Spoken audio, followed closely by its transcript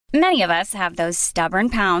Many of us have those stubborn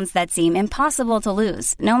pounds that seem impossible to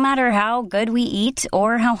lose, no matter how good we eat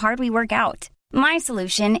or how hard we work out. My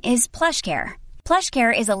solution is PlushCare.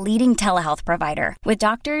 PlushCare is a leading telehealth provider with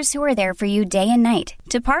doctors who are there for you day and night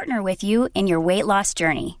to partner with you in your weight loss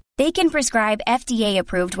journey. They can prescribe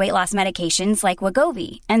FDA-approved weight loss medications like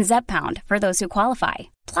Wegovy and Zepbound for those who qualify.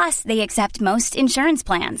 Plus, they accept most insurance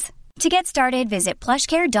plans. To get started, visit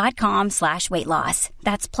plushcare.com/weightloss.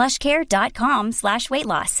 That's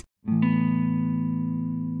plushcare.com/weightloss.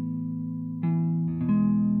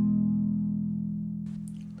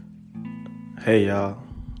 Hey y'all,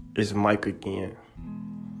 it's Mike again.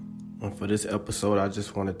 And for this episode, I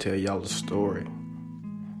just want to tell y'all a story.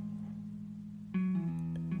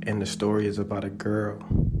 And the story is about a girl.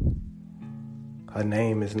 Her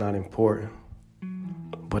name is not important,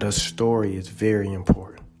 but her story is very important.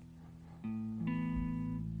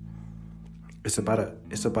 It's about a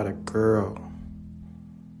girl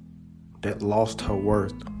that lost her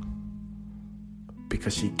worth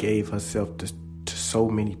because she gave herself to so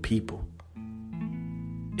many people.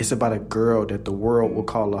 It's about a girl that the world will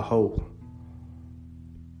call a hoe.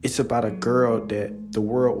 It's about a girl that the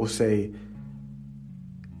world will say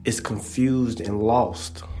is confused and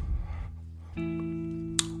lost.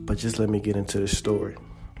 But just let me get into the story.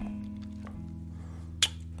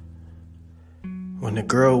 When the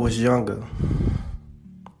girl was younger,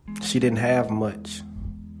 she didn't have much.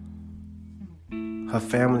 Her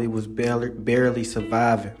family was barely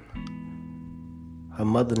surviving. Her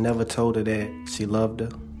mother never told her that she loved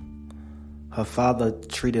her. Her father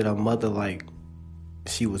treated her mother like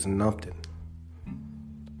she was nothing.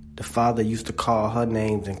 The father used to call her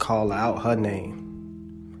names and call out her name.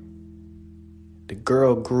 The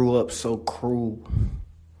girl grew up so cruel.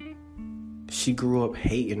 She grew up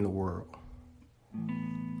hating the world.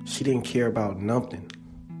 She didn't care about nothing.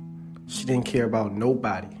 She didn't care about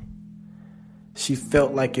nobody. She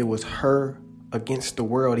felt like it was her against the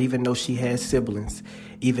world, even though she had siblings,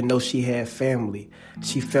 even though she had family.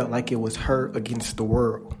 She felt like it was her against the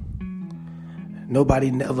world.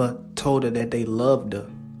 Nobody never told her that they loved her.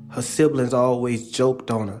 Her siblings always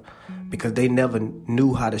joked on her because they never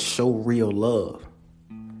knew how to show real love.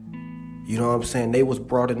 You know what I'm saying? They was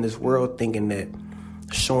brought in this world thinking that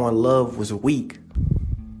showing love was weak.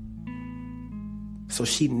 So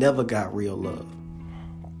she never got real love.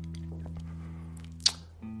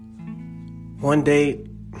 One day,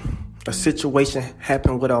 a situation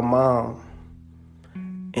happened with her mom,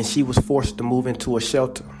 and she was forced to move into a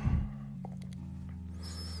shelter.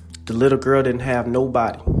 The little girl didn't have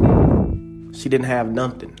nobody. She didn't have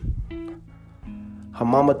nothing. Her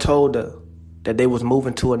mama told her that they was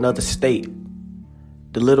moving to another state.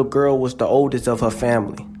 The little girl was the oldest of her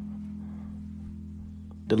family.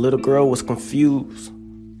 The little girl was confused.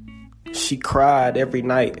 She cried every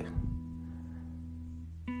night.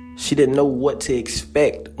 She didn't know what to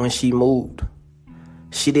expect when she moved.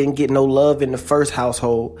 She didn't get no love in the first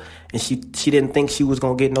household, and she didn't think she was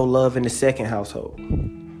going to get no love in the second household.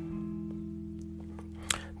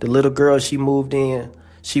 The little girl she moved to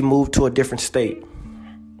a different state.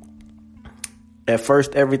 At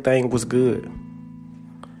first, everything was good.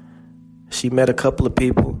 She met a couple of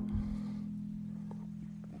people.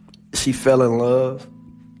 She fell in love.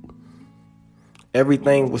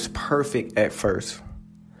 Everything was perfect at first.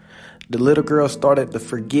 The little girl started to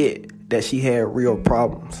forget that she had real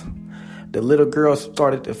problems. The little girl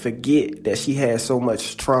started to forget that she had so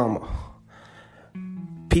much trauma.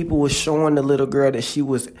 People were showing the little girl that she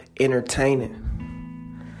was entertaining.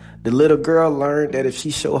 The little girl learned that if she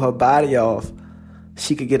showed her body off,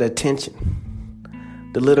 she could get attention.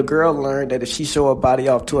 The little girl learned that if she showed her body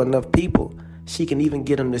off to enough people, she can even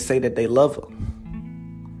get them to say that they love her.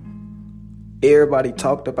 Everybody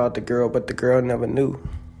talked about the girl, but the girl never knew.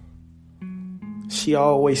 She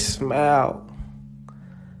always smiled.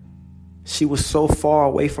 She was so far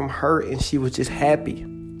away from hurt, and she was just happy.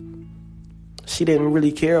 She didn't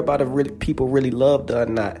really care about if people really loved her or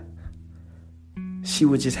not. She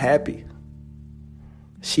was just happy.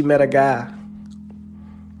 She met a guy.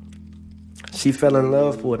 She fell in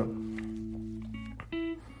love with him.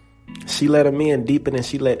 She let him in deeper than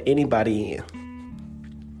she let anybody in.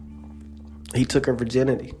 He took her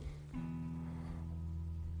virginity.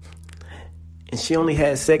 And she only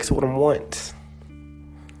had sex with him once.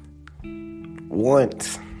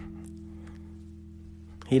 Once.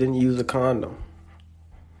 He didn't use a condom.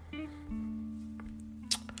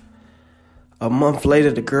 A month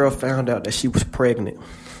later, the girl found out that she was pregnant.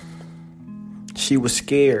 She was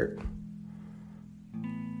scared.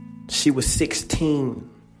 She was 16.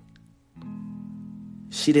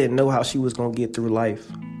 She didn't know how she was going to get through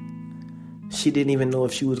life. She didn't even know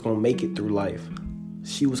if she was going to make it through life.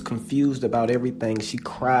 She was confused about everything. She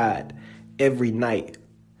cried every night.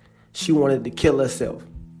 She wanted to kill herself.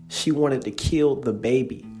 She wanted to kill the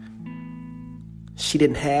baby. She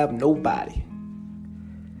didn't have nobody.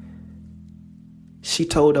 She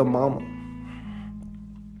told her mama.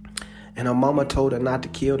 And her mama told her not to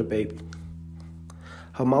kill the baby.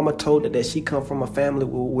 Her mama told her that she come from a family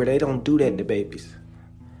where they don't do that to babies.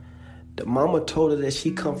 The mama told her that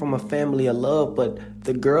she come from a family of love, but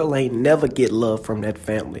the girl ain't never get love from that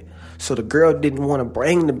family. So the girl didn't want to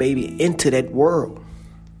bring the baby into that world.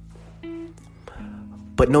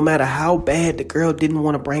 But no matter how bad the girl didn't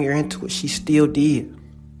want to bring her into it, she still did.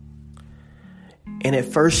 And at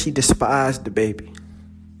first she despised the baby.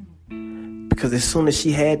 Because as soon as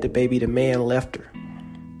she had the baby, the man left her.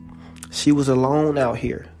 She was alone out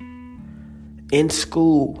here. In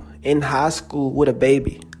school, in high school with a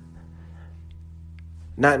baby.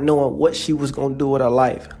 Not knowing what she was going to do with her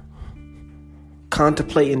life.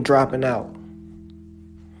 Contemplating dropping out.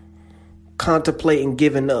 Contemplating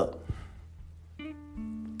giving up.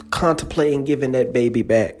 Contemplating giving that baby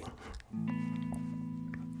back.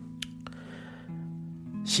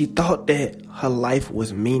 She thought that her life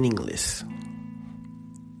was meaningless.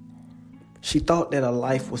 She thought that her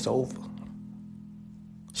life was over.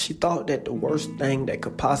 She thought that the worst thing that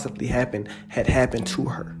could possibly happen had happened to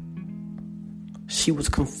her. She was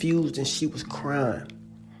confused and she was crying.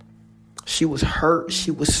 She was hurt.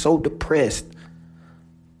 She was so depressed.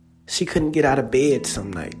 She couldn't get out of bed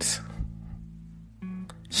some nights.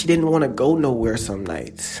 She didn't want to go nowhere some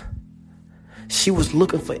nights. She was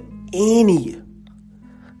looking for any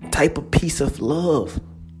type of piece of love.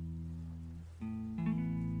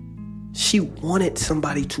 She wanted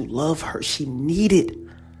somebody to love her. She needed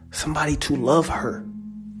somebody to love her.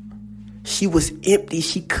 She was empty.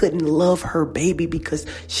 She couldn't love her baby because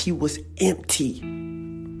she was empty.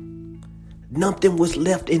 Nothing was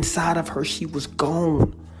left inside of her. She was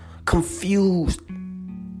gone, confused.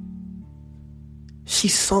 She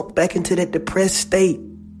sunk back into that depressed state.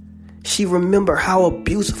 She remembered how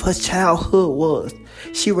abusive her childhood was.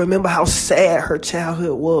 She remembered how sad her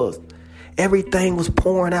childhood was. Everything was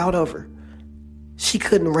pouring out of her. She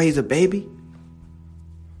couldn't raise a baby.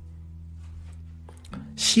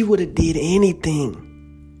 She would have did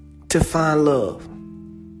anything to find love.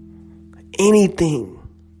 Anything.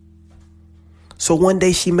 So one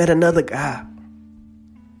day she met another guy.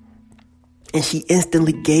 And she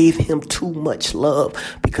instantly gave him too much love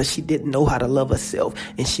because she didn't know how to love herself.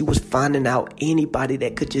 And she was finding out anybody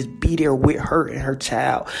that could just be there with her and her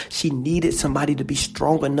child. She needed somebody to be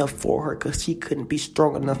strong enough for her because she couldn't be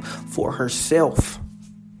strong enough for herself.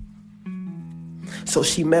 So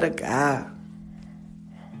she met a guy.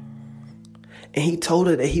 And he told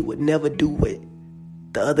her that he would never do what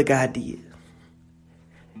the other guy did.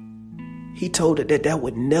 He told her that that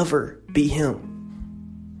would never be him.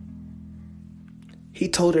 He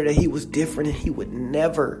told her that he was different and he would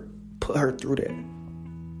never put her through that.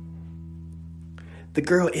 The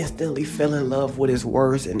girl instantly fell in love with his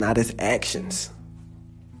words and not his actions.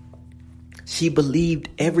 She believed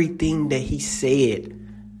everything that he said.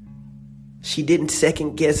 She didn't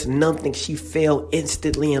second guess nothing. She fell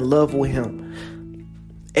instantly in love with him.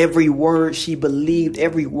 Every word she believed,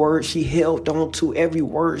 every word she held on to, every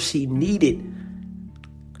word she needed.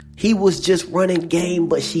 He was just running game,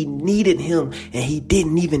 but she needed him, and he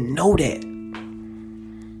didn't even know that.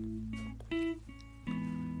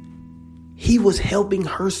 He was helping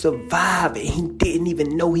her survive, and he didn't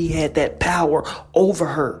even know he had that power over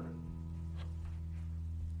her.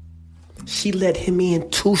 She let him in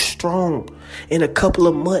too strong. And a couple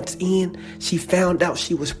of months in, she found out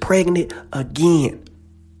she was pregnant again.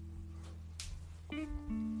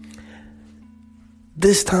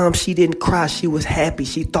 This time she didn't cry. She was happy.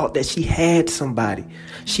 She thought that she had somebody.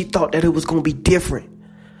 She thought that it was going to be different.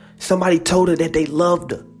 Somebody told her that they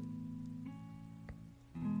loved her.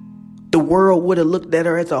 The world would have looked at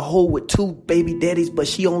her as a whole with 2 baby daddies, but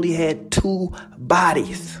she only had 2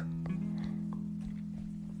 bodies.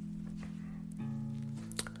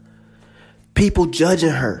 People judging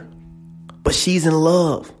her, but she's in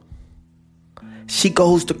love. She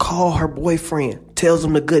goes to call her boyfriend, tells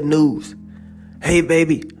him the good news. Hey,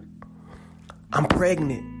 baby, I'm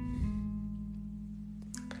pregnant.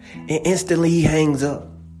 And instantly he hangs up.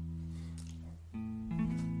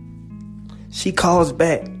 She calls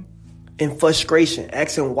back in frustration,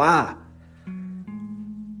 asking why.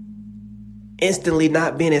 Instantly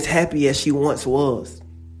not being as happy as she once was.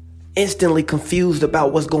 Instantly confused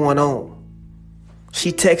about what's going on.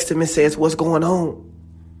 She texts him and says, what's going on?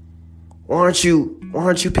 Why aren't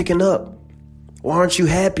you picking up? Why aren't you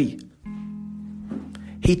happy?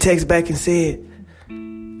 He texted back and said,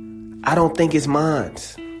 I don't think it's mine.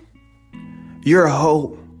 You're a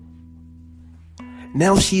hoe.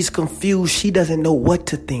 Now she's confused. She doesn't know what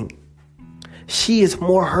to think. She is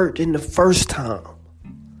more hurt than the first time.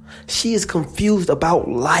 She is confused about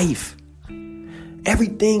life.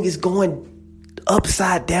 Everything is going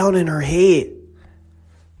upside down in her head.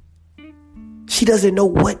 She doesn't know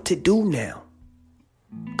what to do now.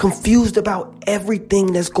 Confused about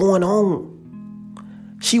everything that's going on.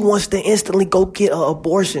 She wants to instantly go get an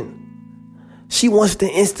abortion. She wants to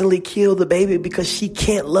instantly kill the baby because she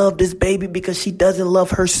can't love this baby because she doesn't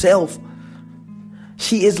love herself.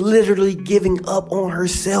 She is literally giving up on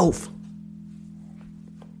herself.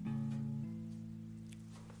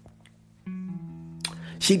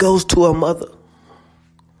 She goes to her mother,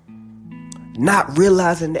 not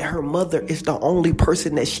realizing that her mother is the only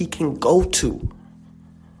person that she can go to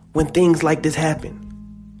when things like this happen.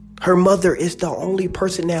 Her mother is the only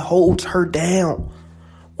person that holds her down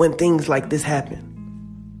when things like this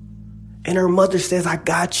happen. And her mother says, I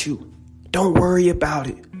got you. Don't worry about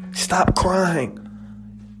it. Stop crying.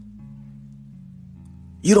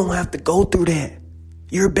 You don't have to go through that.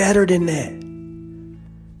 You're better than that.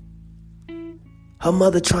 Her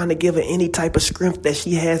mother trying to give her any type of strength that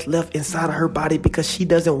she has left inside of her body because she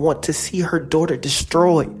doesn't want to see her daughter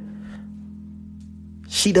destroyed.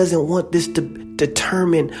 She doesn't want this to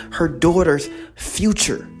determine her daughter's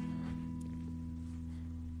future.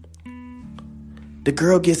 The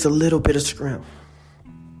girl gets a little bit of strength.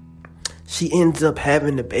 She ends up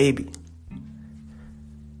having the baby.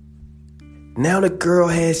 Now the girl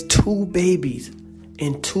has 2 babies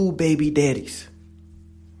and 2 baby daddies.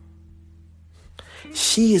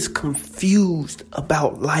 She is confused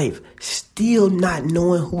about life, still not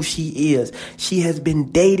knowing who she is. She has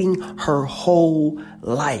been dating her whole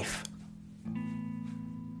life.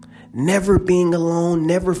 Never being alone,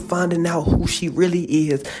 never finding out who she really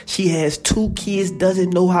is. She has 2 kids,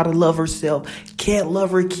 doesn't know how to love herself, can't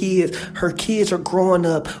love her kids. Her kids are growing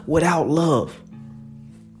up without love.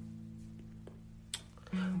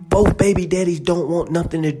 Both baby daddies don't want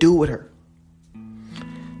nothing to do with her.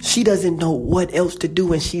 She doesn't know what else to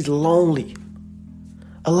do and she's lonely.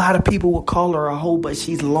 A lot of people would call her a hoe, but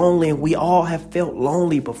she's lonely, and we all have felt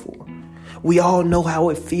lonely before. We all know how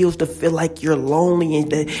it feels to feel like you're lonely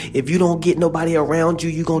and that if you don't get nobody around you,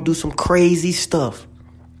 you're going to do some crazy stuff.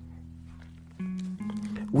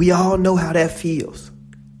 We all know how that feels.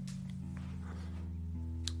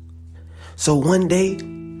 So one day,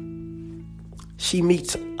 she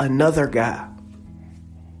meets another guy.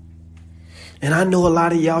 And I know a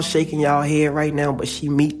lot of y'all shaking y'all head right now, but she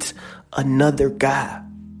meets another guy.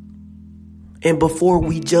 And before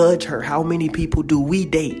we judge her, how many people do we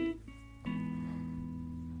date?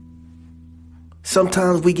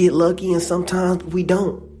 Sometimes we get lucky and sometimes we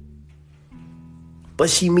don't.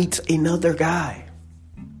 But she meets another guy.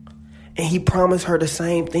 And he promised her the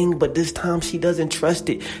same thing, but this time she doesn't trust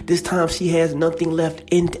it. This time she has nothing left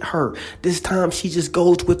in her. This time she just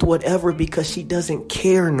goes with whatever because she doesn't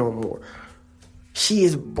care no more. She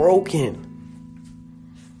is broken.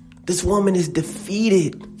 This woman is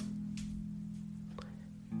defeated.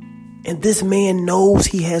 And this man knows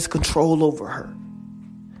he has control over her.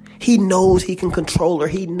 He knows he can control her.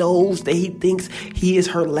 He knows that he thinks he is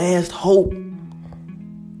her last hope.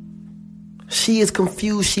 She is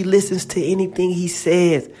confused. She listens to anything he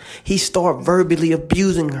says. He starts verbally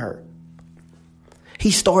abusing her.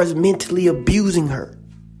 He starts mentally abusing her.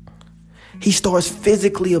 He starts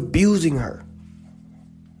physically abusing her.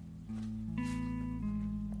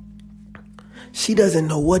 She doesn't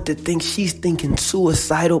know what to think. She's thinking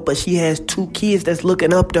suicidal, but she has 2 kids that's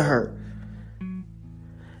looking up to her.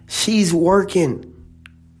 She's working,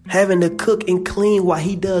 having to cook and clean while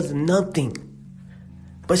he does nothing.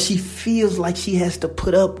 But she feels like she has to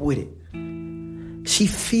put up with it. She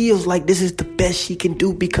feels like this is the best she can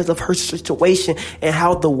do because of her situation and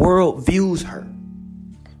how the world views her.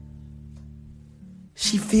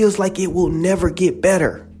 She feels like it will never get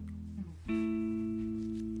better.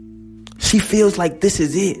 She feels like this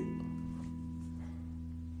is it.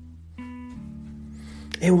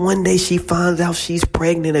 And one day she finds out she's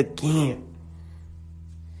pregnant again.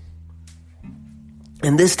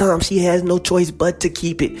 And this time she has no choice but to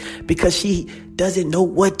keep it because she doesn't know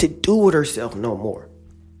what to do with herself no more.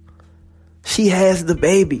 She has the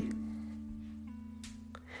baby.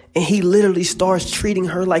 And he literally starts treating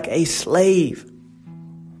her like a slave,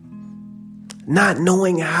 not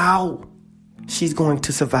knowing how she's going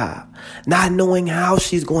to survive, not knowing how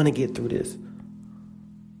she's going to get through this.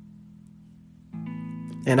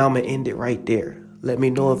 And I'm going to end it right there. Let me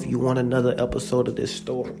know if you want another episode of this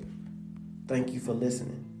story. Thank you for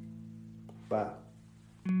listening. Bye.